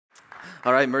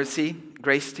All right, mercy,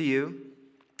 grace to you.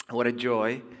 What a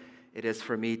joy it is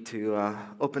for me to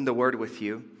open the Word with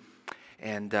you.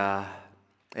 And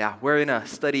we're in a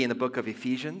study in the book of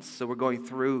Ephesians. So we're going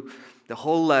through the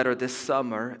whole letter this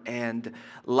summer. And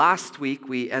last week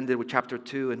we ended with chapter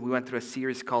 2, and we went through a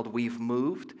series called We've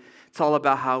Moved. It's all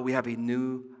about how we have a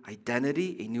new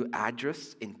identity, a new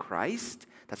address in Christ.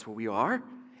 That's where we are,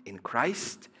 in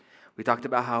Christ. We talked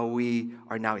about how we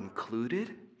are now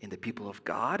included in the people of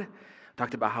God. We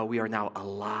talked about how we are now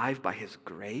alive by His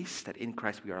grace, that in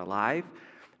Christ we are alive.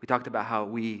 We talked about how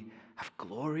we have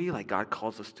glory, like God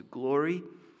calls us to glory.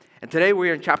 And today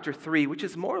we're in chapter 3, which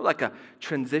is more like a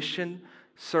transition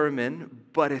sermon,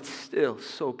 but it's still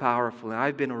so powerful. And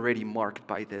I've been already marked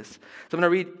by this. So I'm going to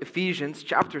read Ephesians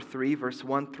chapter 3, verse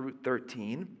 1 through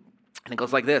 13. And it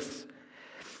goes like this.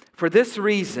 For this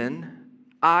reason,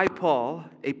 I, Paul,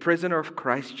 a prisoner of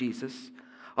Christ Jesus,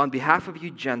 on behalf of you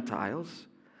Gentiles,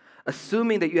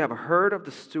 assuming that you have heard of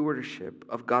the stewardship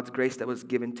of God's grace that was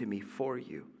given to me for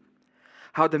you,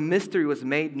 how the mystery was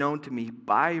made known to me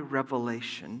by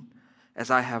revelation,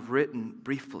 as I have written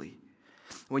briefly.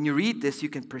 When you read this, you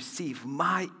can perceive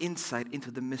my insight into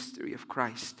the mystery of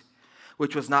Christ,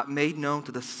 which was not made known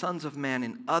to the sons of man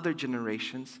in other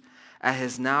generations, as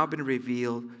has now been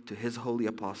revealed to His holy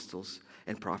apostles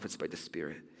and prophets by the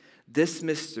Spirit. This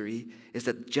mystery is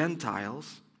that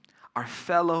Gentiles are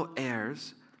fellow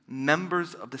heirs,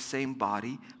 members of the same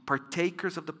body,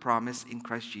 partakers of the promise in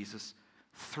Christ Jesus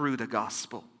through the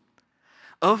gospel.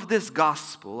 Of this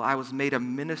gospel, I was made a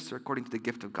minister according to the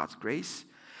gift of God's grace,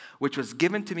 which was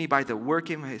given to me by the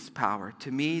working of His power.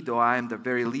 To me, though I am the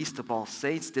very least of all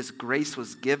saints, this grace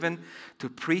was given to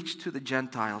preach to the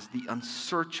Gentiles the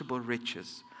unsearchable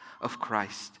riches of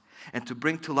Christ, and to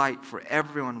bring to light for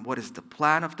everyone what is the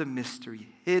plan of the mystery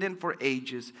hidden for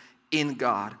ages in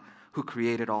God, who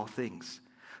created all things,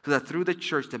 so that through the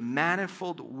church the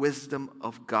manifold wisdom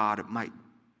of God might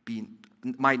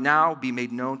now be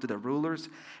made known to the rulers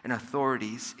and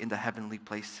authorities in the heavenly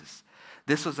places.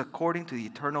 This was according to the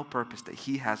eternal purpose that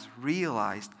He has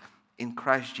realized in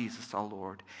Christ Jesus our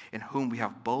Lord, in whom we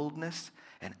have boldness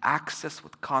and access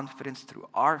with confidence through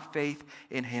our faith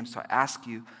in Him. So I ask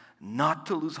you not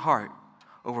to lose heart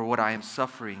over what I am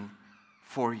suffering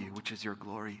for you, which is your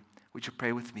glory. Would you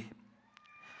pray with me?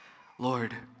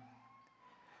 Lord,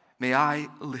 may I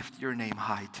lift your name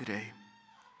high today.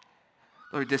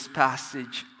 Lord, this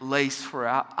passage lays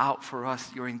out for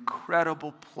us your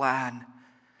incredible plan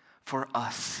for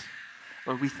us.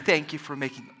 Lord, we thank you for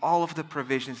making all of the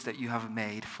provisions that you have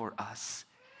made for us.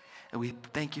 And we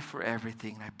thank you for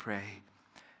everything, I pray.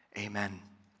 Amen.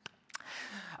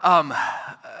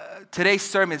 Today's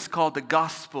sermon is called The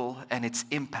Gospel and Its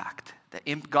Impact.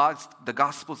 The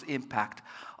gospel's impact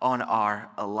on our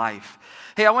life.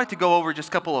 Hey, I wanted to go over just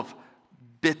a couple of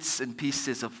bits and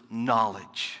pieces of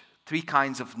knowledge. 3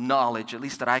 kinds of knowledge, at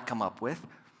least that I come up with.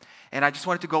 And I just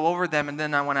wanted to go over them, and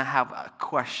then I want to have a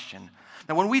question.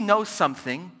 Now, when we know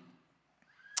something,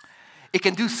 it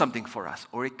can do something for us,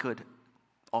 or it could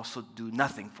also do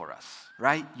nothing for us,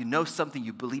 right? You know something,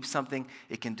 you believe something,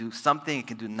 it can do something, it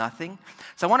can do nothing.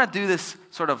 So I want to do this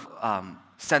sort of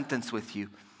sentence with you.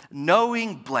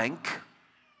 Knowing blank,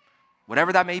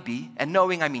 whatever that may be, and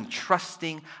knowing, I mean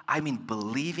trusting, I mean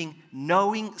believing,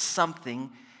 knowing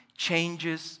something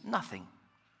changes nothing.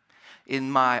 In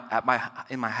my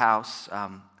house,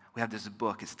 we have this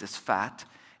book. It's this fat.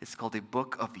 It's called a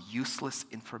book of useless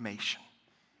information.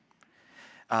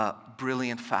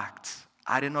 Brilliant facts.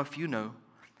 I don't know if you know,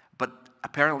 but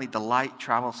apparently the light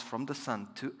travels from the sun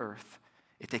to Earth.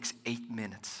 It takes 8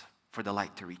 minutes for the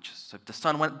light to reach us. So if the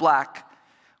sun went black,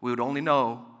 we would only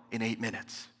know in 8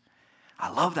 minutes. I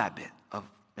love that bit of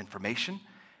information.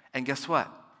 And guess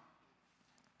what?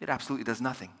 It absolutely does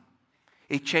nothing.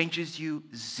 It changes you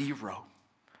zero.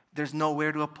 There's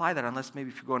nowhere to apply that unless maybe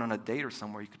if you're going on a date or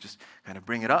somewhere, you could just kind of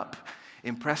bring it up,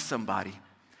 impress somebody.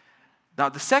 Now,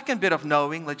 the second bit of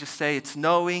knowing, let's just say it's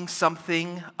knowing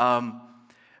something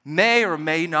may or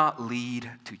may not lead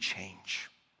to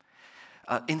change.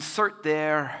 Insert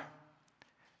there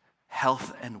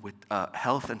health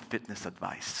and fitness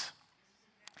advice.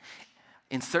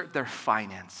 Insert their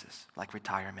finances, like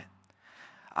retirement.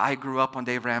 I grew up on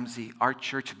Dave Ramsey. Our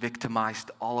church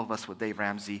victimized all of us with Dave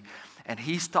Ramsey. And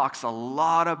he talks a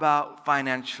lot about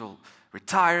financial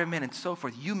retirement and so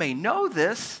forth. You may know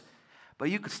this, but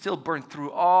you could still burn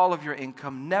through all of your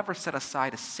income, never set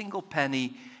aside a single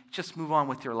penny, just move on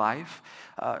with your life.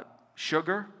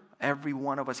 Sugar, every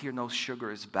one of us here knows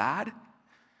sugar is bad.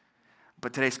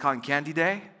 But today's cotton candy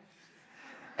day.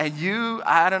 And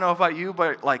I don't know about you,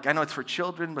 but like I know it's for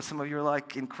children, but some of you are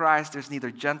like, in Christ, there's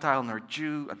neither Gentile nor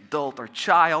Jew, adult or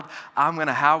child. I'm going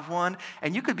to have one.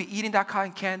 And you could be eating that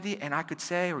cotton candy, and I could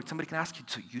say, or somebody can ask you,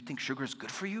 so you think sugar is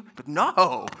good for you? But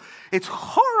no, it's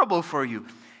horrible for you.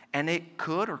 And it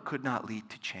could or could not lead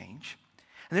to change.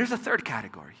 And there's a third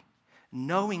category.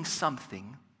 Knowing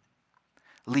something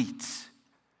leads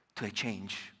to a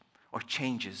change or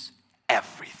changes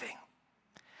everything.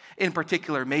 In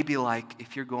particular, maybe like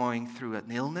if you're going through an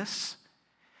illness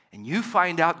and you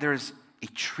find out there's a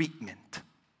treatment.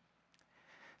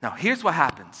 Now, here's what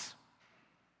happens.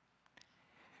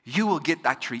 You will get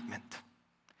that treatment.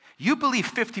 You believe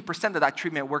 50% of that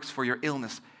treatment works for your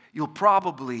illness. You'll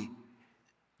probably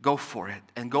go for it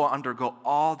and undergo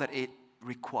all that it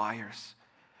requires.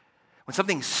 When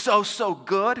something's so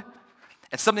good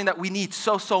and something that we need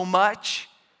so much,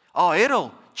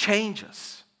 it'll change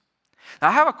us. Now,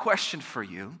 I have a question for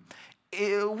you.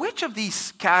 Which of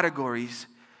these categories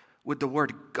would the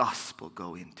word gospel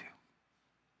go into?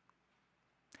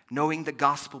 Knowing the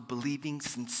gospel, believing,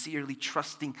 sincerely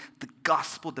trusting the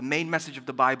gospel, the main message of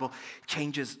the Bible,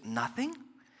 changes nothing?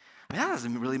 I mean, that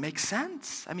doesn't really make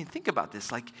sense. I mean, think about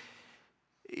this. Like,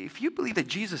 if you believe that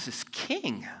Jesus is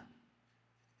king,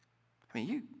 I mean,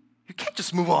 you can't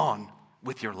just move on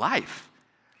with your life.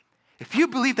 If you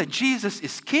believe that Jesus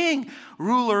is king,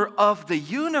 ruler of the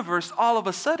universe, all of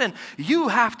a sudden, you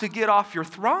have to get off your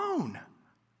throne.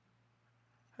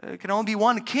 There can only be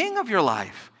one king of your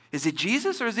life. Is it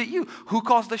Jesus or is it you? Who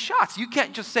calls the shots? You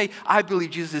can't just say, I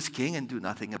believe Jesus is king and do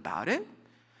nothing about it.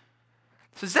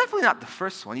 So it's definitely not the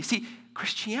first one. You see,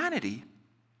 Christianity,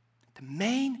 the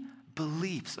main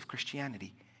beliefs of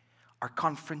Christianity are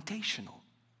confrontational.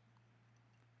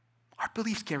 Our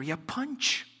beliefs carry a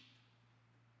punch.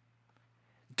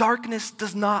 Darkness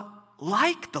does not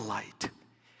like the light,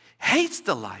 hates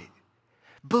the light.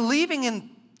 Believing in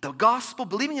the gospel,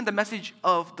 believing in the message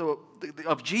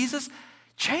of Jesus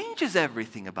changes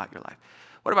everything about your life.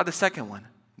 What about the second one?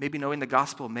 Maybe knowing the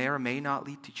gospel may or may not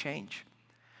lead to change.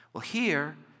 Well,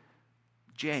 here,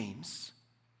 James,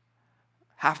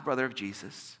 half-brother of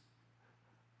Jesus,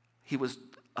 he was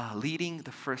leading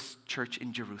the first church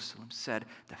in Jerusalem, said,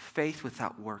 the faith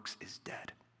without works is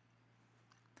dead.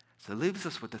 So it leaves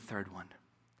us with the third one.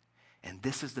 And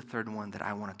this is the third one that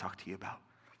I want to talk to you about.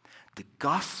 The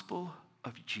gospel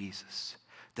of Jesus,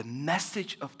 the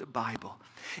message of the Bible,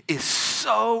 is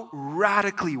so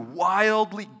radically,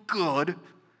 wildly good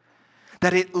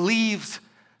that it leaves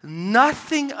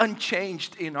nothing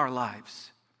unchanged in our lives.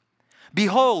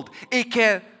 Behold, it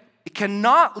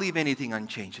cannot leave anything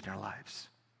unchanged in our lives.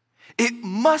 It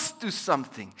must do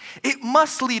something. It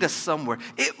must lead us somewhere.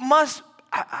 It must.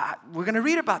 We're going to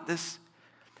read about this.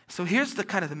 So here's the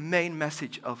kind of the main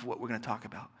message of what we're going to talk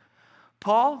about.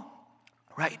 Paul,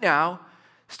 right now,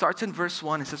 starts in verse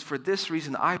 1. It says, for this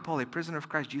reason, I, Paul, a prisoner of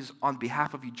Christ Jesus, on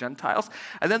behalf of you Gentiles.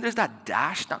 And then there's that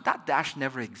dash. Now, that dash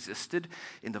never existed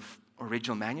in the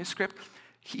original manuscript.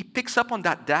 He picks up on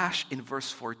that dash in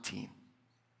verse 14.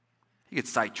 He gets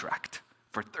sidetracked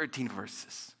for 13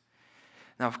 verses.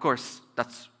 Now, of course,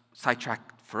 that's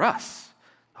sidetracked for us.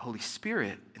 The Holy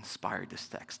Spirit inspired this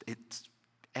text.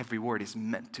 Every word is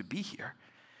meant to be here.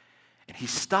 And he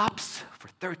stops for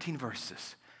 13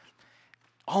 verses,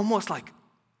 almost like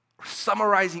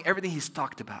summarizing everything he's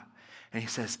talked about. And he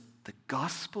says, the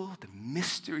gospel, the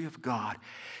mystery of God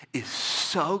is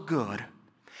so good.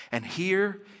 And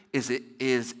here is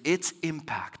its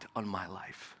impact on my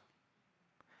life.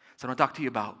 So I want to talk to you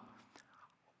about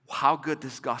how good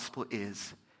this gospel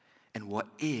is and what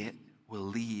it will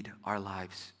lead our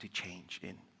lives to change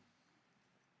in.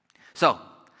 So,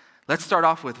 let's start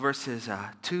off with verses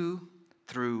 2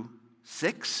 through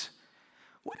 6.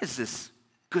 What is this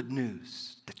good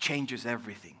news that changes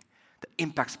everything, that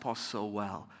impacts Paul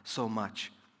so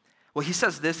much? Well, he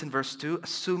says this in verse 2,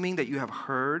 assuming that you have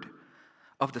heard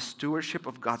of the stewardship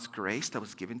of God's grace that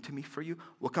was given to me for you.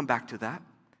 We'll come back to that.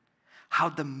 How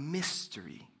the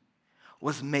mystery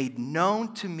was made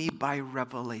known to me by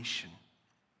revelation,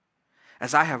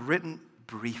 as I have written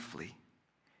briefly.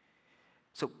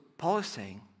 So Paul is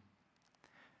saying,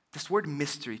 this word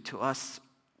mystery to us,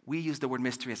 we use the word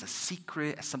mystery as a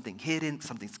secret, as something hidden,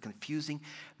 something's confusing.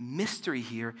 Mystery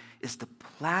here is the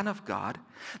plan of God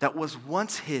that was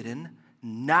once hidden,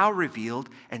 now revealed,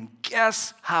 and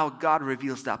guess how God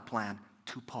reveals that plan?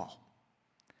 To Paul.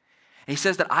 And he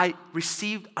says that I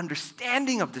received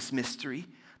understanding of this mystery,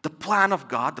 the plan of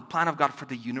God for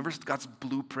the universe, God's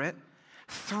blueprint,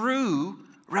 through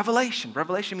revelation.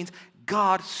 Revelation means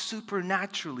God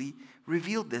supernaturally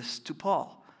revealed this to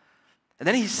Paul. And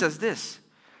then he says this,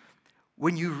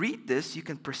 when you read this, you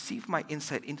can perceive my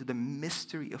insight into the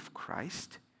mystery of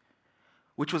Christ,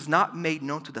 which was not made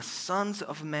known to the sons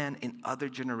of men in other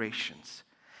generations,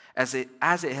 as it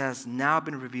has now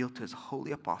been revealed to his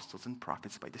holy apostles and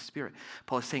prophets by the Spirit.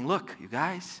 Paul is saying, look, you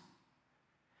guys,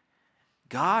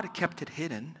 God kept it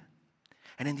hidden,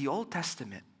 and in the Old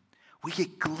Testament, we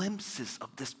get glimpses of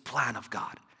this plan of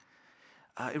God.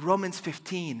 In Romans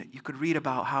 15, you could read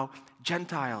about how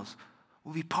Gentiles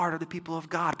will be part of the people of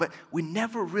God, but we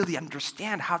never really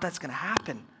understand how that's going to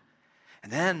happen.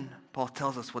 And then Paul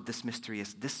tells us what this mystery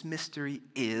is. This mystery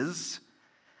is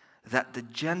that the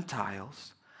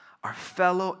Gentiles are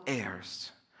fellow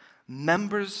heirs,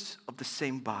 members of the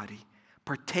same body,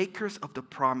 partakers of the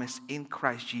promise in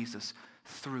Christ Jesus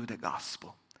through the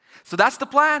gospel. So that's the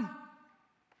plan.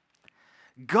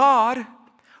 God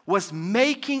was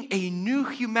making a new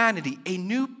humanity, a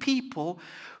new people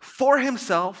for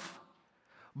himself,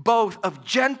 both of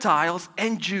Gentiles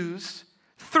and Jews,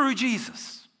 through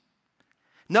Jesus.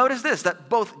 Notice this, that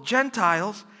both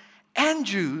Gentiles and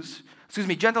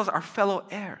Gentiles are fellow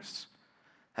heirs.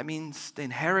 That means the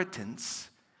inheritance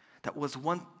that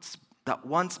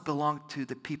once belonged to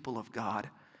the people of God,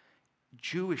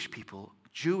 Jewish people,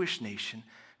 Jewish nation,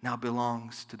 now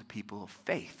belongs to the people of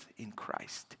faith in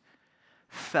Christ.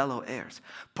 Fellow heirs,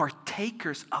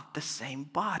 partakers of the same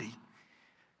body.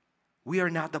 We are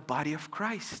now the body of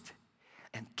Christ.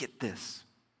 And get this,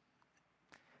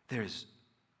 there's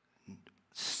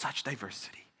such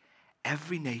diversity.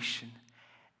 Every nation,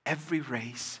 every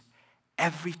race,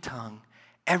 every tongue,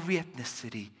 every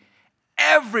ethnicity,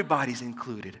 everybody's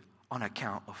included on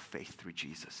account of faith through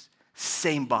Jesus.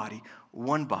 Same body,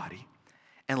 one body.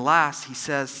 And last, he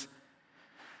says,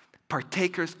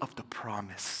 partakers of the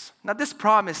promise. Now, this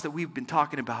promise that we've been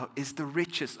talking about is the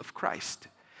riches of Christ.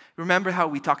 Remember how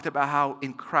we talked about how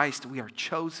in Christ we are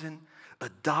chosen,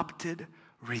 adopted,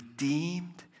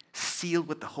 redeemed, sealed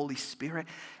with the Holy Spirit.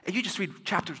 And you just read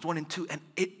chapters 1 and 2, and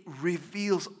it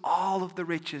reveals all of the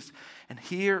riches. And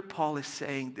here Paul is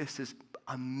saying, this is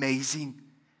amazing.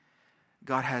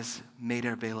 God has made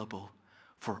it available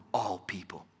for all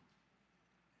people.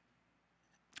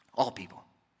 All people.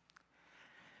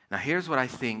 Now here's what I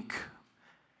think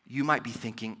you might be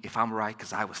thinking, if I'm right,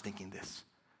 because I was thinking this.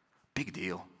 Big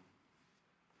deal.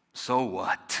 So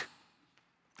what?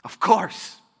 Of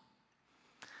course.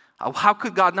 How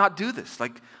could God not do this?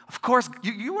 Like, of course,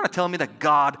 you want to tell me that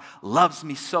God loves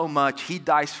me so much, he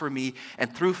dies for me,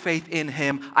 and through faith in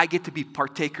him, I get to be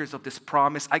partakers of this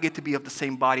promise. I get to be of the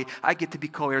same body. I get to be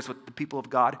co-heirs with the people of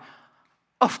God.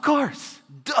 Of course.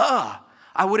 Duh.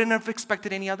 I wouldn't have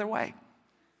expected any other way.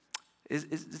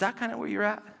 Is that kind of where you're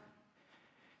at?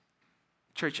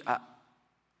 Church,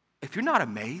 if you're not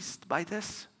amazed by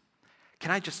this,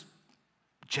 can I just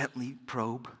gently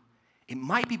probe? It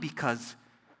might be because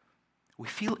we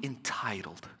feel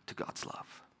entitled to God's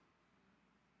love.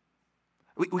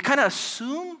 We kind of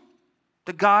assume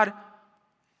that God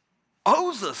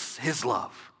owes us his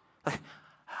love. Like,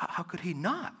 how could he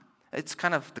not? It's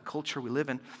kind of the culture we live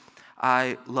in.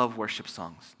 I love worship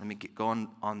songs. Let me go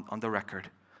on the record.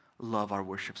 Love our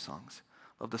worship songs.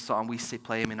 Love the song. We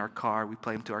play them in our car. We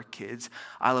play them to our kids.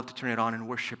 I love to turn it on and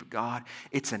worship God.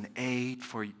 It's an aid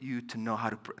for you to know how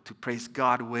to praise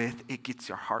God with. It gets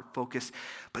your heart focused.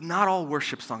 But not all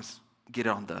worship songs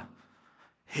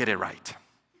hit it right.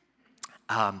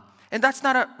 And that's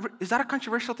is that a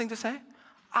controversial thing to say?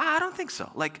 I don't think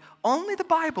so. Like, only the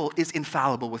Bible is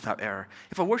infallible without error.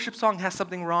 If a worship song has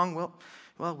something wrong,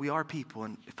 well, we are people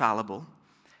and fallible.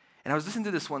 And I was listening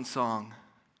to this one song,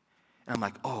 and I'm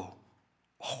like,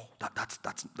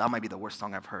 that might be the worst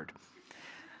song I've heard.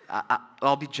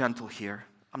 I'll be gentle here.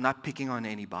 I'm not picking on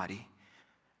anybody.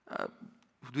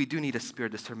 We do need a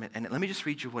spirit discernment. And let me just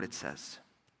read you what it says.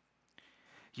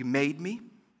 You made me,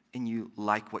 and you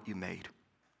like what you made.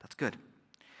 That's good.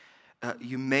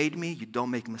 You made me. You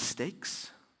don't make mistakes.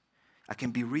 I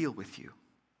can be real with you.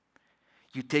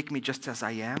 You take me just as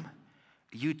I am.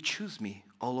 You choose me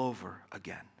all over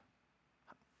again.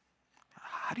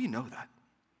 How do you know that?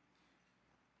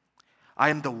 I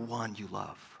am the one you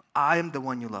love. I am the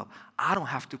one you love. I don't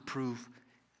have to prove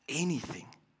anything.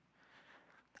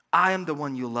 I am the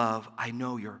one you love. I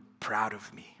know you're proud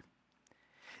of me.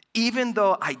 Even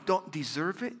though I don't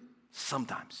deserve it,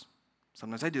 sometimes.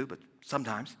 Sometimes I do, but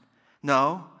sometimes.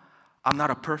 No, I'm not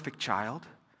a perfect child,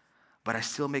 but I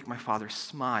still make my Father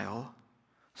smile,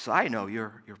 so I know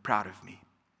you're proud of me.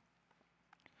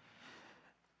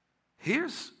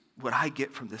 Here's what I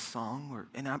get from this song,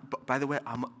 by the way,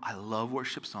 I love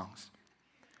worship songs.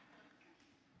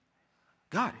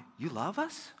 God, you love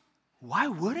us? Why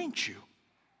wouldn't you?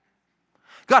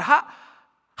 God,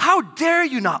 How dare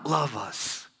you not love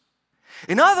us?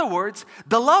 In other words,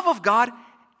 the love of God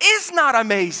is not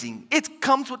amazing. It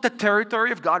comes with the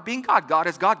territory of God being God. God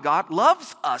is God. God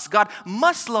loves us. God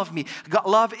must love me.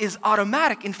 Love is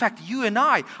automatic. In fact, you and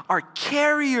I are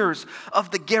carriers of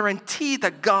the guarantee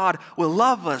that God will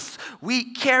love us.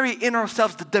 We carry in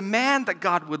ourselves the demand that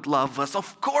God would love us.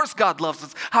 Of course God loves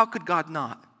us. How could God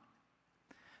not?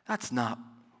 That's not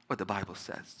what the Bible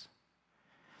says.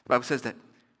 The Bible says that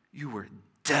you were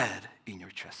dead in your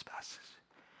trespasses.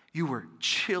 You were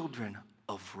children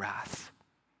of wrath.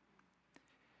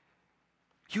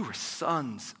 You were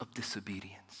sons of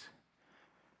disobedience.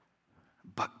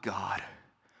 But God,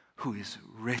 who is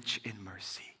rich in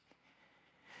mercy.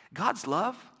 God's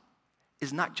love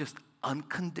is not just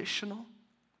unconditional.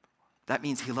 That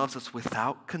means He loves us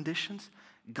without conditions.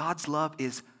 God's love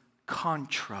is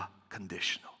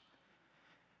contra-conditional.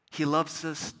 He loves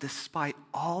us despite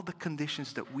all the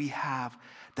conditions that we have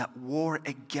that war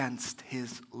against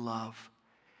His love.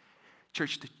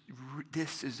 Church,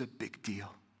 this is a big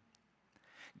deal.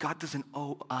 God doesn't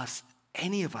owe us,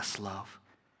 any of us, love.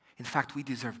 In fact, we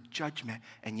deserve judgment,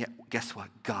 and yet, guess what?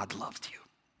 God loved you.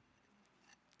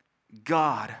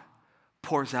 God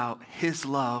pours out His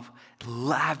love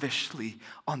lavishly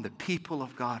on the people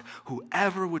of God.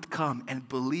 Whoever would come and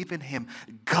believe in Him,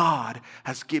 God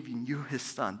has given you His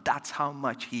Son. That's how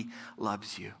much He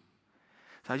loves you.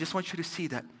 So I just want you to see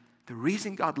that the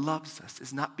reason God loves us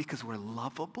is not because we're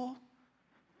lovable.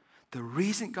 The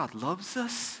reason God loves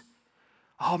us,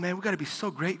 oh man, we got to be so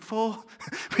grateful.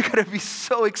 We got to be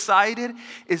so excited,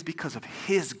 is because of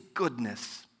His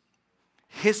goodness,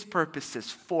 His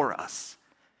purposes for us.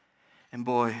 And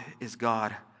boy, is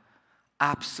God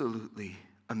absolutely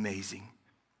amazing.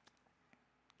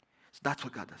 So that's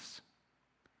what God does.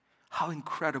 How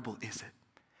incredible is it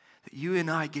that you and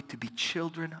I get to be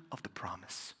children of the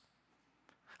promise?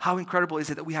 How incredible is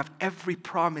it that we have every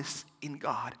promise in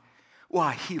God?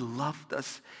 Why? He loved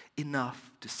us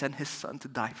enough to send His Son to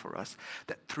die for us,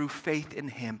 that through faith in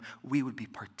Him, we would be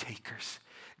partakers.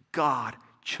 God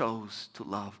chose to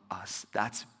love us.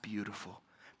 That's beautiful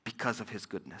because of His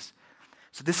goodness.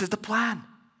 So this is the plan.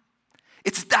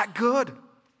 It's that good.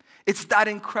 It's that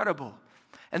incredible.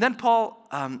 And then Paul,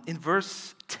 in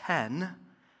verse 10,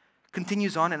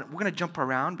 continues on, and we're going to jump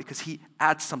around because he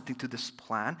adds something to this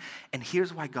plan. And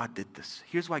here's why God did this.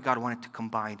 Here's why God wanted to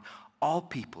combine all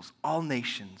peoples, all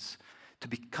nations, to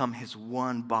become His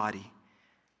one body.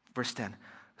 Verse 10,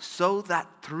 so that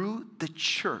through the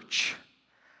church,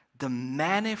 the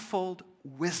manifold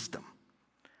wisdom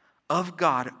of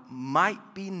God might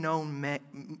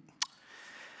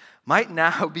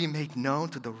now be made known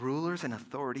to the rulers and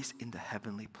authorities in the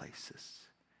heavenly places.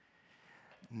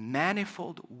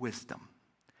 Manifold wisdom,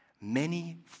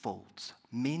 many folds,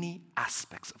 many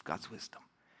aspects of God's wisdom.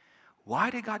 Why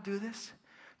did God do this?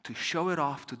 To show it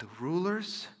off to the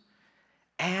rulers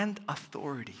and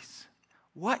authorities.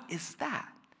 What is that?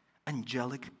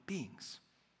 Angelic beings.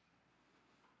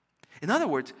 In other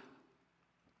words,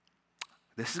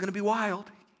 this is going to be wild.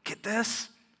 Get this.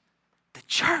 The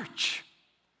church,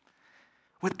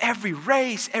 with every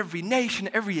race, every nation,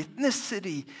 every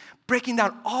ethnicity, breaking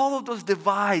down all of those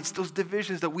divides, those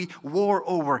divisions that we war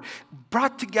over,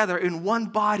 brought together in one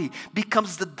body,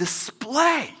 becomes the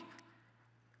display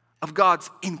of God's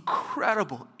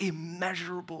incredible,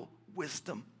 immeasurable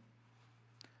wisdom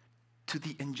to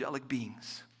the angelic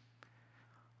beings.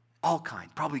 All kind,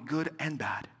 probably good and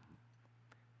bad.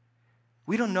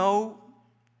 We don't know,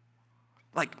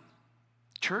 like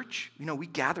church, we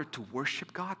gather to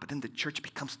worship God, but then the church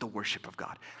becomes the worship of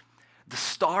God. The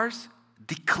stars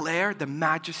declare the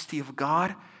majesty of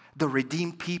God. The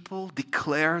redeemed people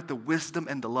declare the wisdom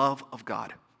and the love of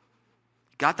God.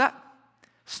 Got that?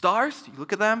 Stars, you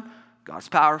look at them, God's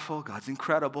powerful, God's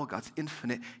incredible, God's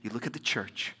infinite. You look at the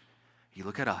church, you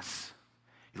look at us,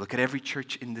 you look at every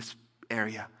church in this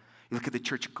area, you look at the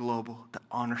church global that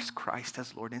honors Christ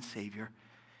as Lord and Savior,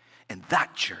 and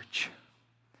that church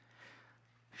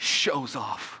shows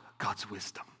off God's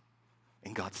wisdom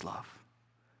and God's love.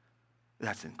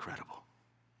 That's incredible.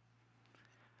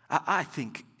 I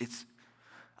think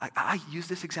I used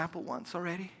this example once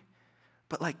already,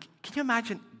 but can you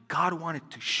imagine God wanted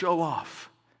to show off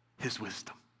His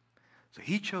wisdom? So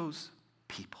He chose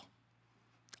people,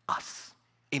 us,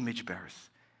 image bearers.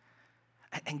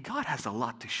 And God has a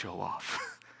lot to show off,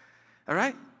 all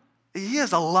right? He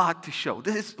has a lot to show.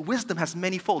 This wisdom has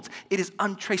many folds. It is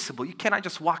untraceable. You cannot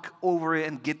just walk over it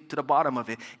and get to the bottom of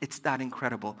it. It's that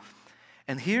incredible.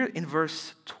 And here in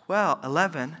verse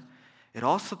 11, it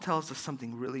also tells us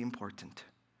something really important.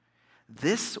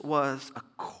 This was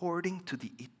according to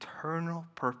the eternal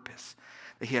purpose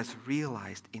that he has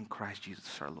realized in Christ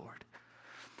Jesus our Lord.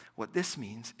 What this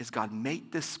means is God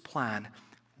made this plan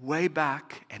way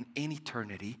back and in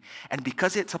eternity. And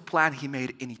because it's a plan he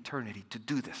made in eternity to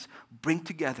do this, bring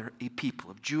together a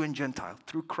people of Jew and Gentile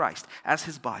through Christ as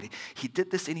his body. He did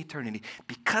this in eternity.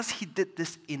 Because he did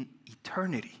this in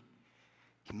eternity,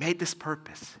 he made this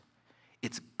purpose.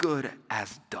 It's good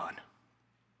as done.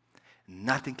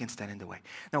 Nothing can stand in the way.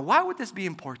 Now, why would this be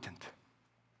important?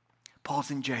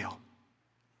 Paul's in jail.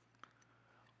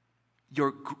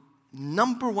 Your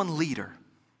number one leader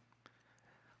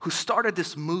who started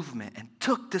this movement and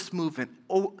took this movement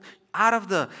out of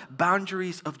the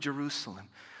boundaries of Jerusalem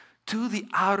to the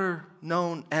outer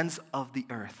known ends of the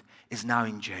earth is now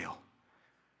in jail.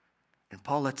 And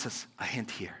Paul lets us a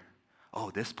hint here. Oh,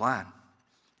 this plan,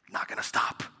 not going to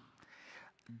stop.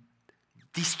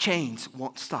 These chains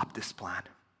won't stop this plan,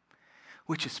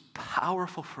 which is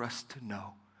powerful for us to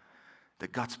know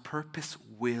that God's purpose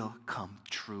will come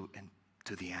true and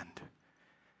to the end.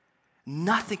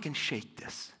 Nothing can shake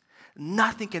this.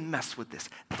 Nothing can mess with this.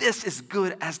 This is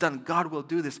good as done. God will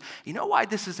do this. You know why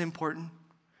this is important?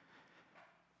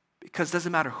 Because it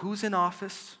doesn't matter who's in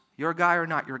office, your guy or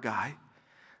not your guy.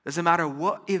 Doesn't matter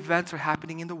what events are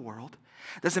happening in the world.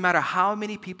 Doesn't matter how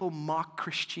many people mock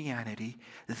Christianity.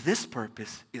 This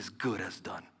purpose is good as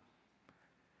done.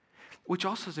 Which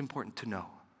also is important to know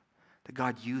that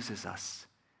God uses us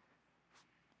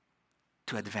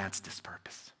to advance this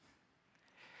purpose.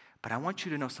 But I want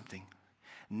you to know something.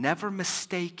 Never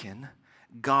mistaken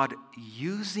God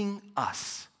using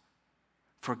us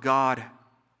for God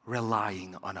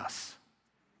relying on us.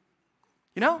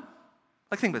 You know?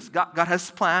 Like think of this. God has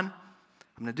a plan.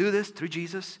 I'm going to do this through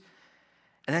Jesus.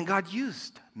 And then God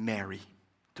used Mary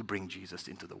to bring Jesus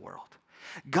into the world.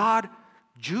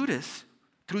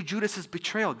 Through Judas's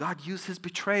betrayal, God used his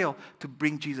betrayal to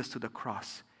bring Jesus to the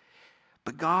cross.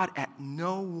 But God at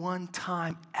no one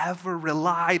time ever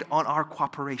relied on our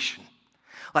cooperation.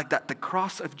 Like that the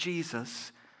cross of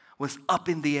Jesus was up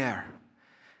in the air.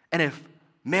 And if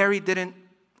Mary didn't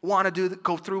want to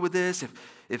go through with this,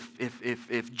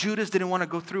 if Judas didn't want to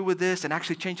go through with this and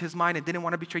actually change his mind and didn't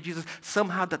want to betray Jesus,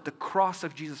 somehow that the cross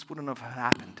of Jesus wouldn't have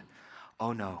happened.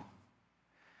 Oh no.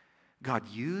 God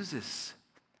uses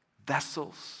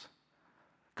vessels.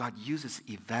 God uses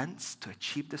events to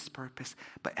achieve this purpose,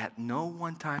 but at no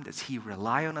one time does he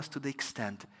rely on us to the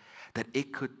extent that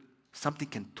something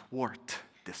can thwart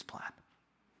this plan.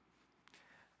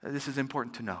 This is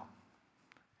important to know.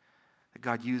 That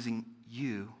God using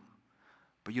you,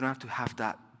 but you don't have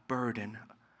that burden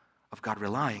of God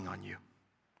relying on you.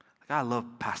 Like I love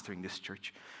pastoring this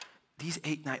church. These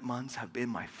 8-9 months have been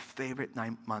my favorite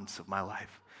 9 months of my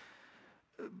life.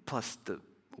 Plus the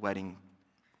wedding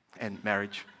and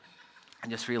marriage. I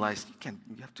just realized you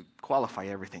have to qualify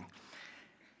everything.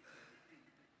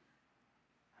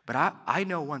 But I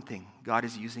know one thing. God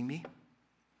is using me.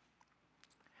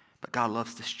 But God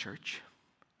loves this church.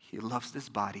 He loves this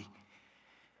body.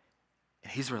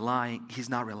 And He's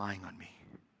not relying on me.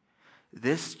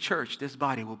 This church, this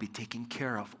body will be taken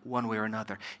care of one way or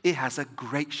another. It has a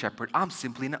great shepherd. I'm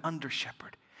simply an under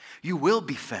shepherd. You will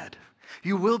be fed.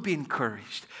 You will be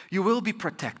encouraged. You will be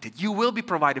protected. You will be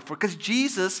provided for. Because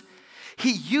Jesus,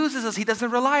 He uses us. He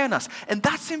doesn't rely on us. And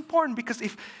that's important because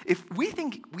if we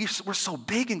think we're so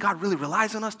big and God really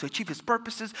relies on us to achieve His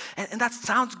purposes, and that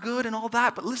sounds good and all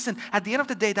that, but listen, at the end of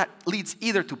the day, that leads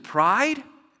either to pride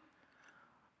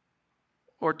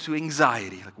or to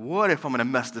anxiety. Like, what if I'm going to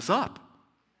mess this up?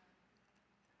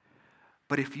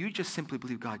 But if you just simply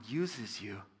believe God uses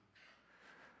you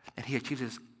and He achieves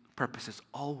His purposes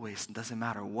always, doesn't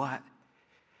matter what,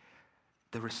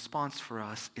 the response for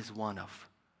us is one of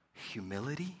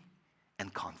humility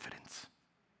and confidence.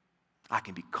 I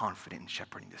can be confident in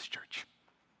shepherding this church.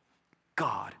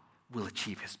 God will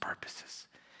achieve His purposes.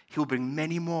 He will bring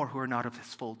many more who are not of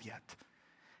His fold yet.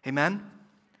 Amen?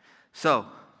 So,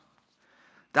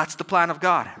 that's the plan of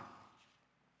God.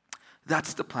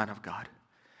 That's the plan of God.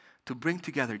 To bring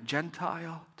together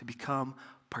Gentile to become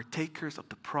partakers of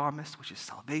the promise, which is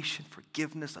salvation,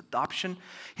 forgiveness, adoption.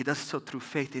 He does so through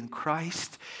faith in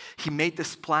Christ. He made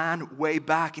this plan way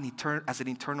back as an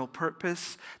eternal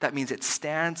purpose. That means it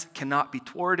stands, cannot be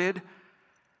thwarted.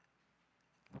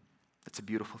 That's a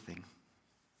beautiful thing.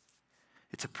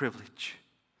 It's a privilege.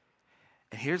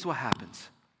 And here's what happens.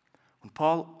 When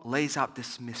Paul lays out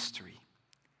this mystery,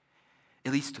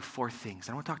 it leads to 4 things.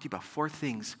 I want to talk to you about 4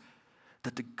 things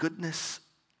that the goodness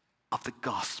of the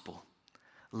gospel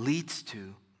leads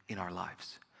to in our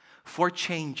lives. 4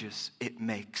 changes it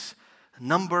makes.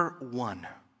 Number 1,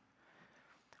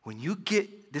 When you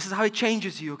get, this is how it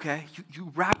changes you, okay?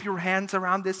 You wrap your hands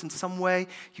around this in some way.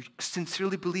 You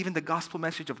sincerely believe in the gospel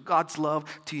message of God's love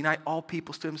to unite all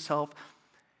peoples to himself.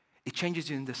 It changes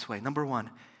you in this way. Number one,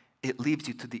 it leads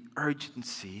you to the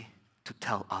urgency to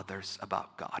tell others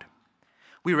about God.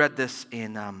 We read this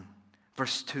in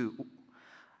verse 2.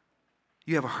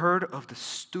 You have heard of the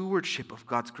stewardship of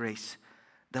God's grace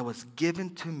that was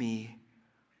given to me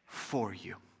for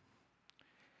you.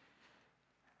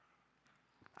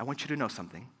 I want you to know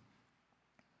something.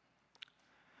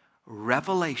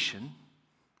 Revelation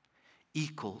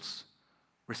equals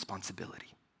responsibility.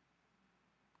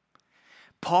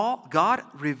 God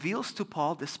reveals to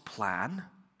Paul this plan,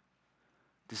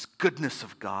 this goodness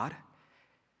of God.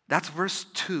 That's verse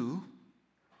 2.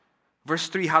 Verse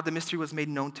 3, how the mystery was made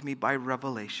known to me by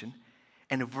revelation.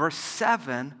 And in verse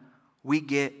 7, we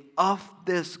get, of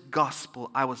this gospel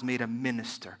I was made a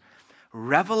minister.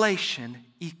 Revelation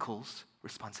equals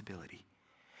responsibility.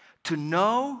 To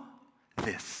know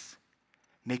this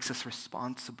makes us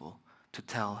responsible to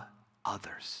tell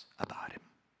others about him.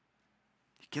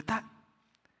 You get that?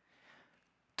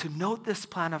 To know this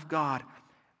plan of God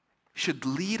should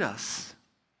lead us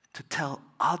to tell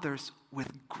others with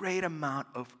great amount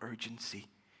of urgency.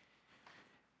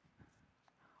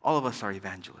 All of us are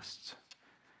evangelists.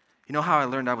 You know how I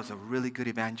learned I was a really good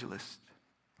evangelist?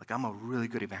 Like, I'm a really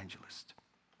good evangelist.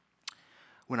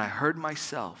 When I heard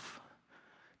myself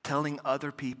telling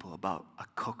other people about a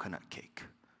coconut cake.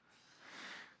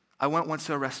 I went once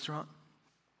to a restaurant.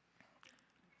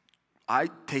 I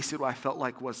tasted what I felt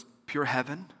like was pure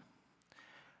heaven,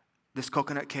 this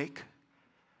coconut cake.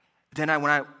 Then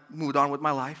when I moved on with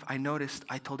my life, I noticed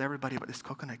I told everybody about this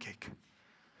coconut cake.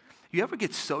 You ever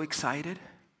get so excited,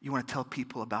 you want to tell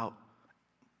people about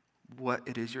what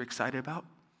it is you're excited about?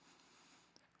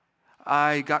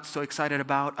 I got so excited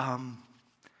about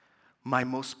my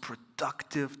most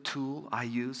productive tool I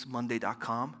use,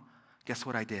 Monday.com. Guess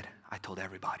what I did? I told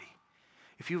everybody.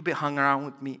 If you've been hung around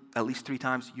with me at least 3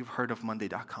 times, you've heard of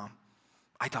Monday.com.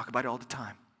 I talk about it all the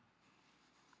time.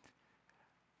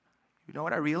 You know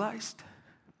what I realized?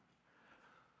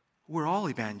 We're all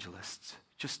evangelists,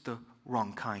 just the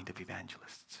wrong kind of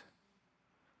evangelists.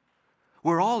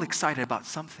 We're all excited about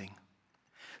something.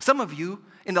 Some of you,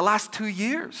 in the last 2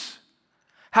 years,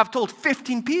 have told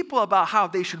 15 people about how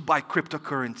they should buy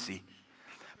cryptocurrency.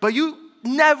 But you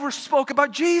never spoke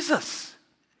about Jesus.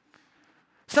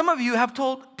 Some of you have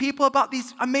told people about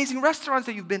these amazing restaurants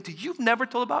that you've been to. You've never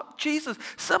told about Jesus.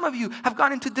 Some of you have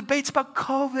gone into debates about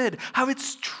COVID, how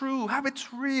it's true, how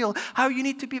it's real, how you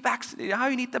need to be vaccinated, how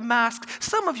you need the mask.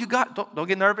 Some of you don't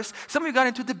get nervous. Some of you got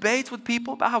into debates with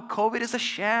people about how COVID is a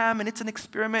sham and it's an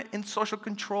experiment in social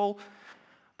control.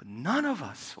 But none of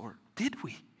us, or did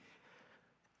we,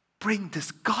 bring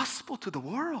this gospel to the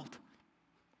world?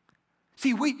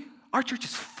 See, our church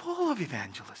is full of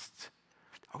evangelists.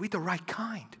 Are we the right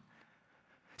kind?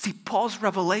 See, Paul's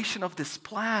revelation of this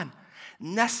plan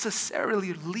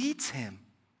necessarily leads him,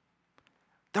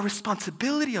 the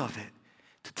responsibility of it,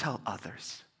 to tell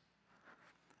others.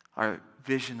 Our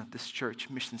vision of this church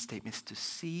mission statement is to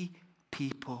see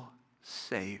people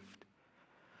saved.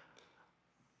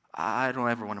 I don't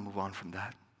ever want to move on from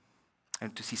that,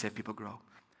 and to see saved people grow.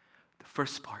 The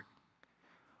first part,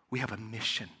 we have a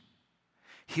mission.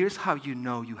 Here's how you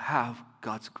know you have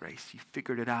God's grace. You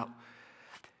figured it out.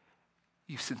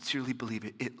 You sincerely believe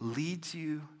it. It leads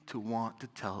you to want to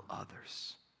tell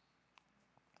others.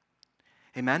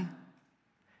 Amen?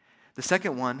 The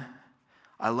second one,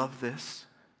 I love this.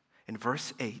 In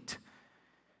verse 8,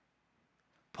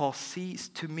 Paul says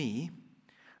to me,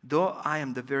 though I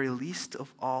am the very least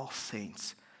of all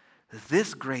saints,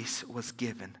 this grace was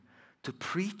given to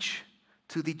preach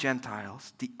to the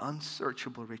Gentiles the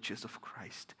unsearchable riches of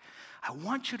Christ. I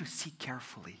want you to see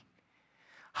carefully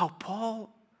how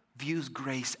Paul views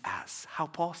grace as, how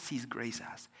Paul sees grace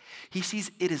as. He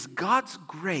sees it is God's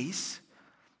grace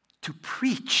to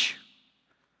preach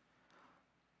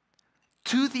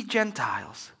to the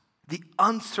Gentiles the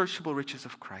unsearchable riches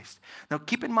of Christ. Now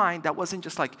keep in mind, that wasn't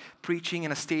just like preaching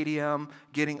in a stadium,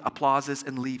 getting applauses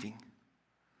and leaving.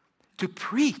 To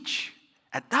preach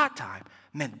at that time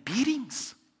meant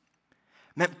beatings,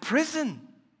 meant prison,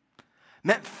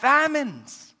 meant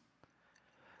famines,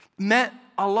 meant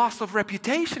a loss of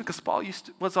reputation, because Paul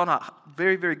was on a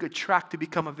very, very good track to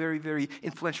become a very, very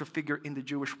influential figure in the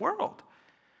Jewish world.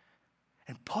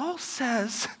 And Paul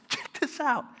says, check this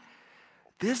out,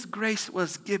 this grace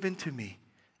was given to me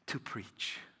to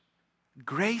preach.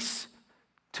 Grace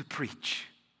to preach.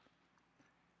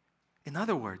 In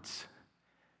other words,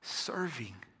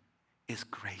 serving is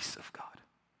grace of God.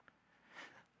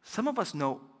 Some of us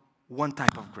know one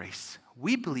type of grace.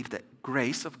 We believe that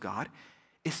grace of God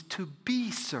is to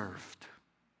be served.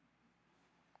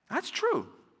 That's true.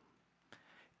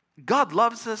 God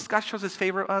loves us. God shows his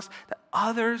favor on us, that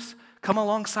others come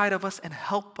alongside of us and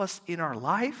help us in our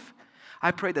life.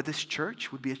 I pray that this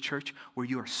church would be a church where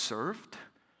you are served.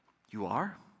 You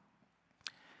are.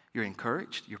 You're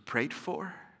encouraged. You're prayed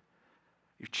for.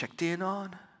 You're checked in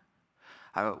on.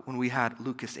 When we had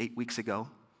Lucas 8 weeks ago,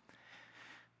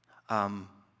 I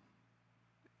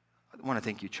want to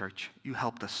thank you, church. You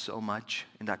helped us so much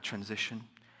in that transition.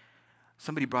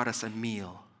 Somebody brought us a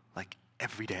meal, like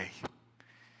every day.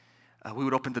 We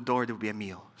would open the door, there would be a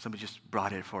meal. Somebody just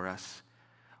brought it for us.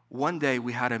 One day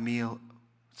we had a meal,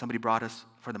 somebody brought us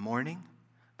for the morning,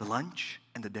 the lunch,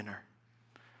 and the dinner.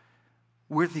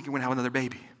 We're thinking we're going to have another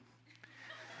baby.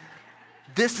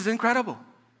 This is incredible.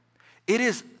 It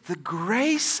is the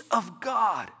grace of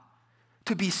God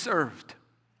to be served.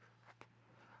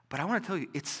 But I want to tell you,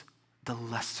 it's the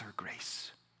lesser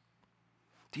grace.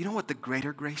 Do you know what the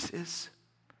greater grace is?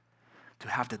 To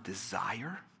have the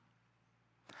desire,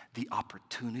 the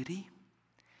opportunity,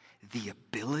 the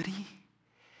ability,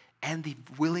 and the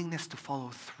willingness to follow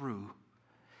through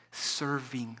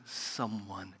serving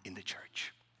someone in the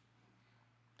church.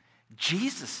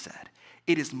 Jesus said,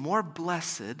 it is more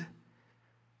blessed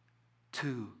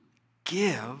to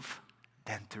give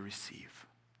than to receive.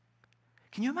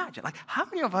 Can you imagine? Like, how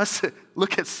many of us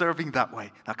look at serving that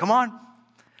way? Now, come on.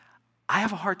 I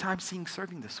have a hard time seeing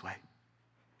serving this way.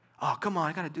 Oh, come on,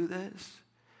 I got to do this.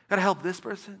 Got to help this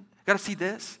person. Got to see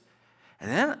this.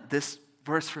 And then this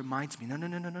verse reminds me,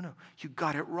 no. You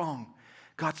got it wrong.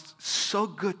 God's so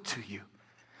good to you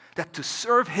that to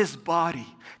serve his body,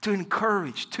 to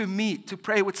encourage, to meet, to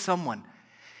pray with someone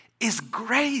is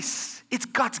grace. It's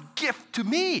God's gift to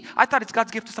me. I thought it's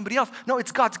God's gift to somebody else. No,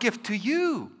 it's God's gift to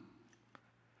you.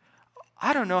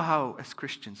 I don't know how as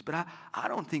Christians, but I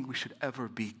don't think we should ever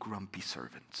be grumpy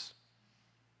servants.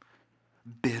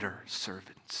 Bitter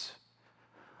servants.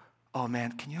 Oh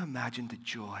man, can you imagine the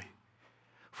joy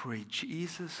for a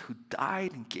Jesus who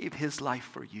died and gave his life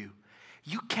for you?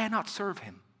 You cannot serve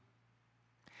him.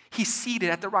 He's seated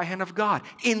at the right hand of God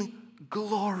in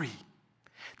glory.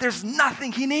 There's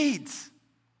nothing he needs.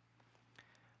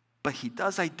 But he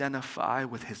does identify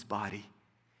with his body.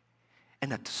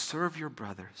 And that to serve your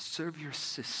brother, serve your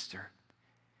sister,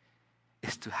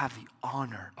 is to have the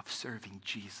honor of serving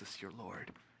Jesus, your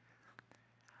Lord.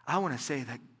 I want to say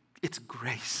that it's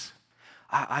grace.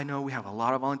 I know we have a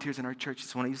lot of volunteers in our church.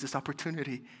 Just want to use this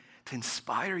opportunity to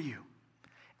inspire you.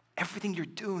 Everything you're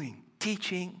doing,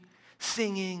 teaching,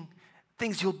 singing,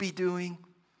 things you'll be doing,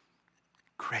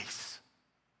 grace.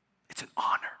 It's an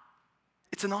honor.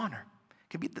 It's an honor.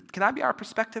 Can that be our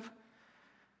perspective?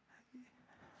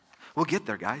 We'll get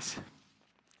there, guys.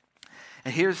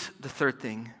 And here's the third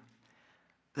thing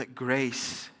that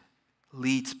grace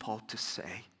leads Paul to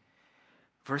say.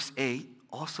 Verse 8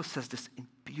 also says this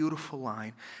beautiful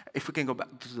line. If we can go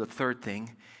back to the third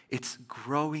thing, it's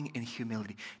growing in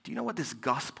humility. Do you know what this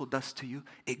gospel does to you?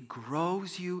 It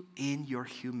grows you in your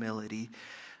humility.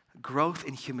 Growth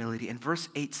in humility. And verse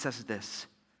 8 says this.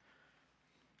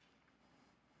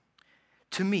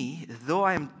 To me, though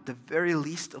I am the very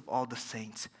least of all the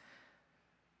saints,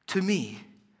 to me,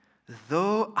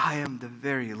 though I am the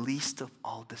very least of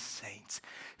all the saints.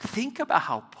 Think about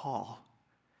how Paul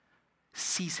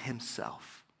sees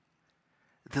himself,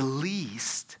 the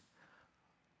least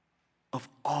of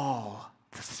all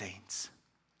the saints.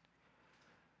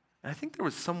 And I think there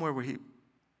was somewhere where he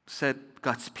said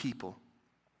God's people.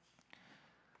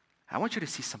 I want you to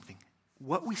see something.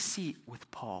 What we see with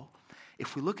Paul,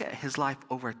 if we look at his life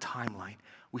over a timeline,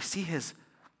 we see his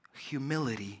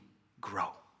humility grow.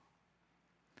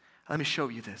 Let me show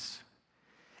you this.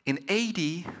 In AD,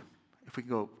 if we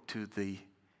go to the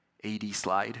AD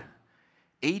slide,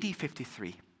 AD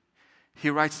 53, he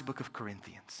writes the book of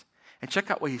Corinthians. And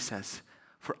check out what he says.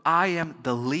 For I am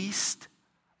the least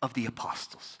of the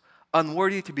apostles,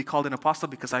 unworthy to be called an apostle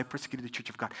because I persecuted the church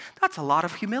of God. That's a lot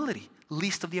of humility,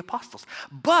 least of the apostles.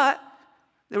 But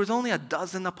there was only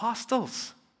 12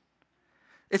 apostles.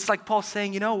 It's like Paul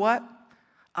saying, you know what?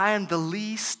 I am the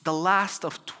last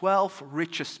of 12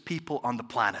 richest people on the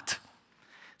planet.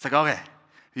 It's like, okay,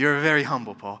 you're very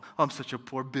humble, Paul. I'm such a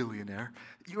poor billionaire.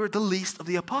 You're the least of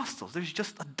the apostles. There's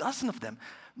just 12 of them.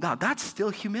 Now, that's still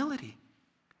humility.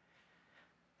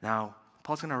 Now,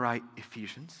 Paul's going to write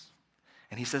Ephesians,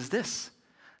 and he says this,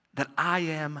 that I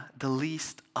am the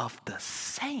least of the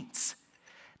saints.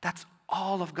 That's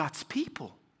all of God's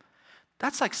people.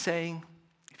 That's like saying,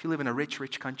 if you live in a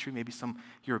rich country, maybe some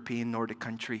European, Nordic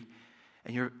country,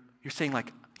 and you're saying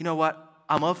like, you know what,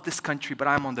 I'm of this country, but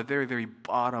I'm on the very, very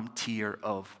bottom tier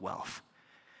of wealth.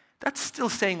 That's still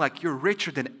saying like you're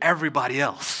richer than everybody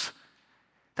else.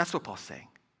 That's what Paul's saying.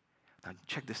 Now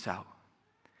check this out.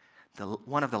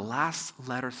 One of the last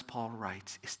letters Paul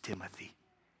writes is Timothy.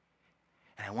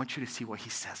 And I want you to see what he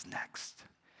says next.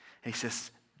 And he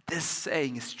says, this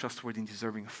saying is trustworthy and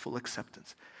deserving of full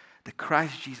acceptance. That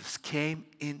Christ Jesus came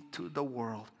into the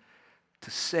world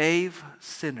to save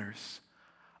sinners,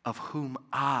 of whom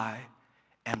I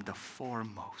am the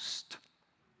foremost.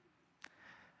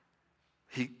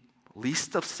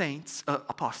 Least of saints,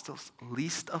 apostles,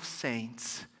 least of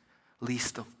saints,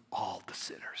 least of all the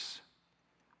sinners.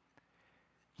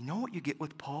 You know what you get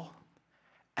with Paul?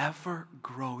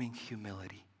 Ever-growing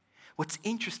humility. What's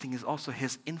interesting is also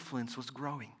his influence was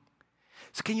growing.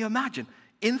 So can you imagine?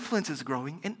 Influence is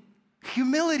growing and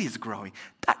humility is growing.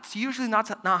 That's usually not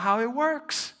how it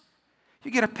works.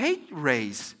 You get a pay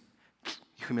raise,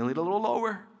 humility a little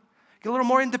lower. You get a little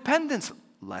more independence,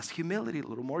 less humility, a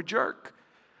little more jerk.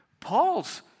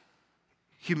 Paul's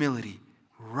humility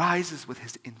rises with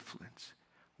his influence.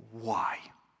 Why?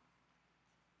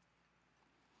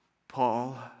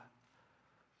 Paul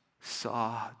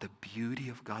saw the beauty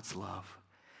of God's love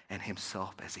and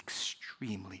himself as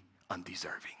extremely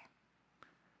undeserving.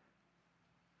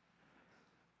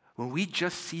 When we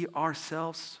just see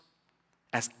ourselves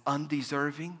as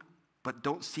undeserving but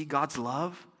don't see God's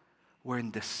love, we're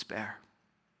in despair.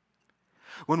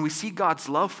 When we see God's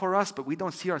love for us but we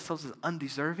don't see ourselves as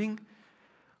undeserving,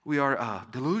 we are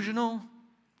delusional,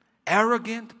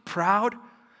 arrogant, proud.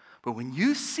 But when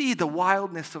you see the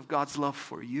wildness of God's love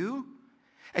for you,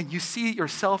 and you see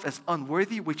yourself as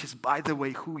unworthy, which is, by the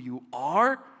way, who you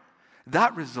are,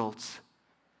 that results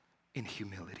in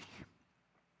humility.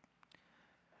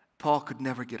 Paul could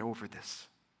never get over this.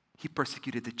 He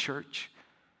persecuted the church.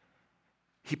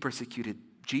 He persecuted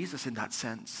Jesus in that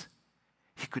sense.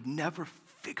 He could never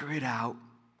figure it out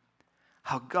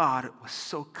how God was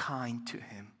so kind to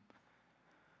him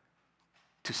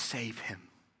to save him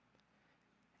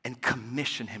and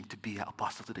commission him to be an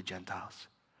apostle to the Gentiles.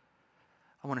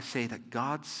 I want to say that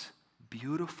God's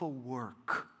beautiful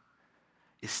work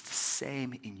is the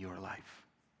same in your life.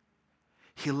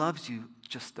 He loves you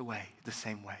just the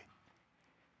same way.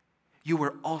 You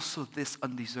were also this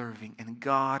undeserving, and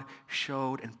God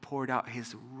showed and poured out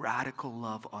his radical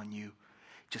love on you.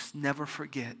 Just never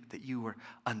forget that you were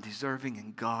undeserving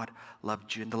and God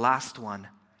loved you. And the last one,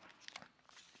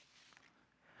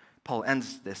 Paul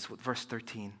ends this with verse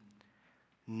 13,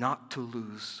 not to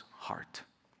lose heart.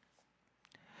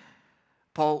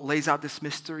 Paul lays out this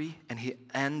mystery and he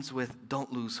ends with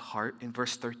don't lose heart in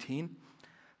verse 13.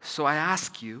 So I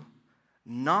ask you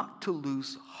not to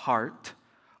lose heart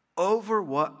over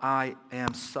what I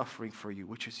am suffering for you,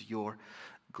 which is your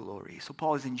glory. So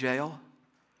Paul is in jail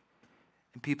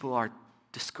and people are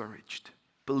discouraged.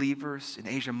 Believers in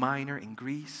Asia Minor, in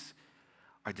Greece,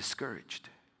 are discouraged.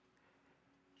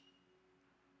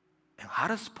 And how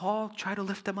does Paul try to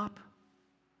lift them up?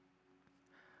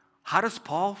 How does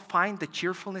Paul find the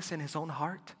cheerfulness in his own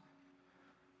heart?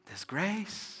 This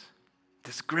grace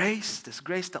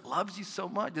that loves you so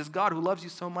much, this God who loves you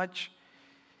so much.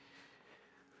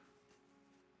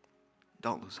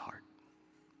 Don't lose heart.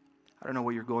 I don't know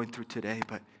what you're going through today,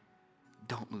 but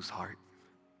don't lose heart.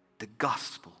 The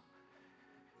gospel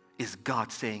is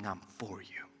God saying, I'm for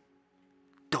you.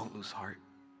 Don't lose heart.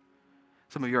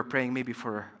 Some of you are praying maybe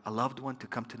for a loved one to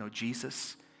come to know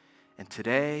Jesus. And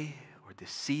today, or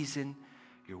this season,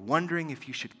 you're wondering if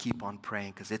you should keep on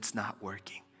praying because it's not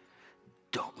working.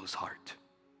 Don't lose heart.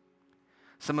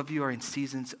 Some of you are in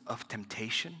seasons of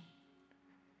temptation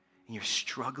and you're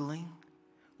struggling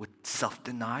with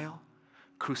self-denial,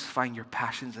 crucifying your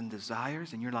passions and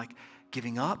desires, and you're like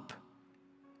giving up.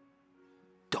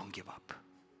 Don't give up.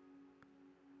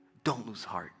 Don't lose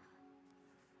heart.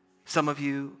 Some of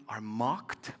you are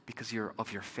mocked because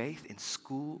of your faith in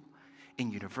school,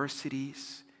 in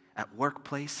universities, at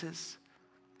workplaces.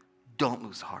 Don't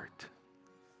lose heart.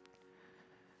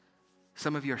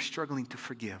 Some of you are struggling to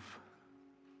forgive.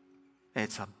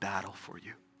 It's a battle for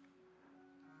you.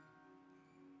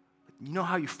 You know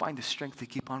how you find the strength to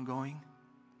keep on going?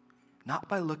 Not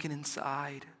by looking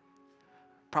inside.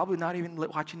 Probably not even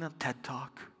watching a TED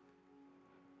Talk.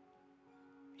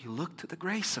 You look to the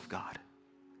grace of God.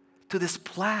 To this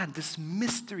plan, this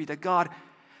mystery that God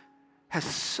has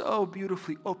so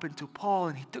beautifully opened to Paul,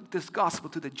 and he took this gospel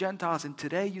to the Gentiles, and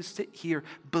today you sit here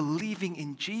believing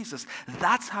in Jesus.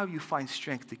 That's how you find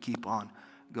strength to keep on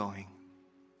going.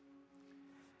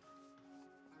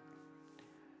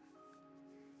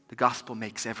 The gospel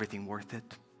makes everything worth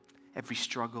it. Every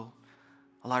struggle.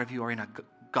 A lot of you are in a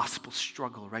gospel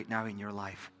struggle right now in your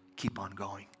life, keep on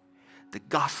going. The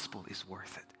gospel is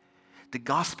worth it. The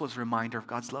gospel is a reminder of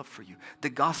God's love for you. The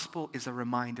gospel is a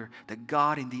reminder that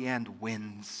God in the end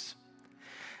wins.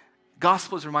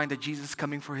 Gospel is a reminder that Jesus is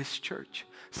coming for his church.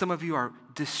 Some of you are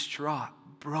distraught,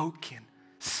 broken,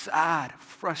 sad,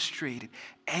 frustrated,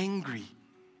 angry.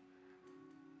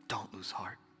 Don't lose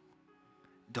heart.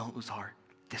 Don't lose heart.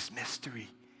 This mystery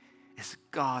is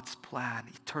God's plan,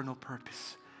 eternal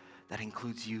purpose that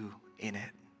includes you in it.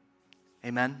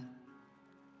 Amen?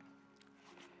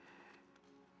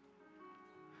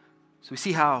 So we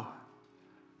see how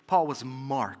Paul was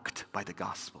marked by the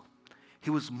gospel. He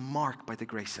was marked by the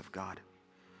grace of God.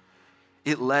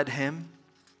 It led him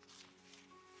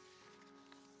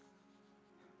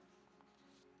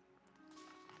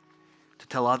to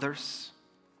tell others.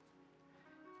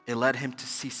 It led him to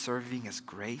see serving as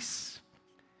grace.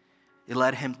 It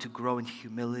led him to grow in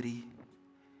humility.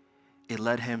 It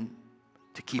led him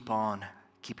to keep on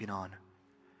keeping on.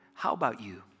 How about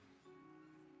you?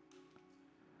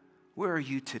 Where are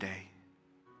you today?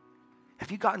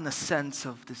 Have you gotten a sense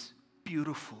of this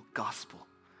beautiful gospel?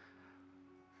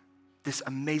 This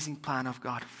amazing plan of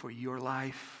God for your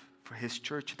life, for his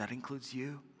church, that includes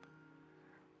you?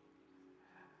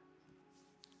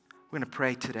 We're going to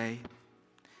pray today.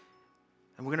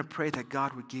 And we're going to pray that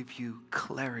God would give you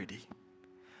clarity.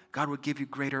 God would give you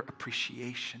greater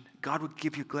appreciation. God would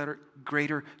give you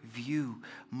greater view,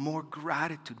 more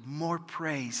gratitude, more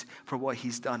praise for what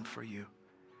he's done for you.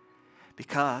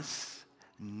 Because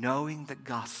knowing the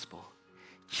gospel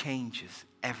changes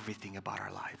everything about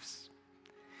our lives.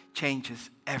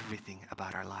 Changes everything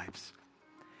about our lives.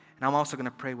 And I'm also going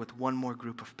to pray with one more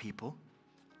group of people.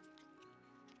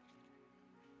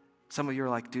 Some of you are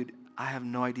like, dude, I have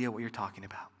no idea what you're talking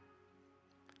about.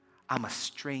 I'm a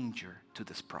stranger to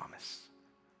this promise.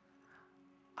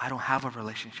 I don't have a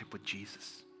relationship with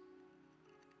Jesus.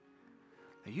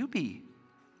 Now, you be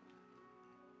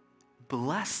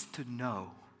blessed to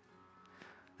know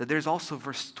that there's also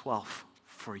verse 12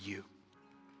 for you.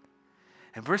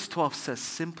 And verse 12 says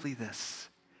simply this: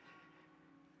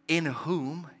 in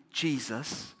whom,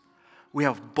 Jesus, we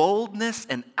have boldness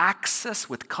and access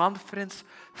with confidence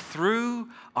through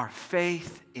our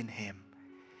faith in him.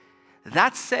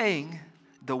 That's saying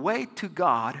the way to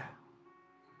God,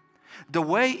 the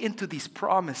way into these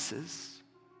promises,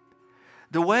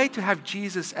 the way to have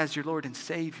Jesus as your Lord and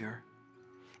Savior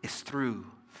is through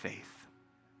faith.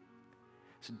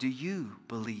 So do you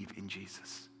believe in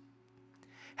Jesus?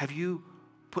 Have you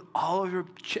put all of your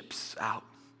chips out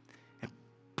and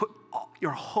put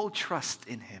your whole trust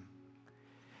in him?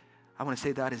 I want to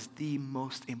say that is the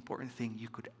most important thing you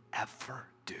could ever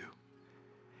do.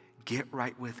 Get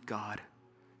right with God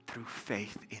through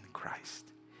faith in Christ.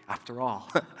 After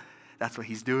all, that's what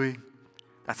he's doing.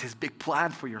 That's his big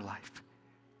plan for your life,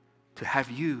 to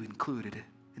have you included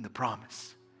in the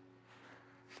promise.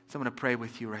 So I'm going to pray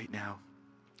with you right now.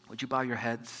 Would you bow your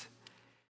heads?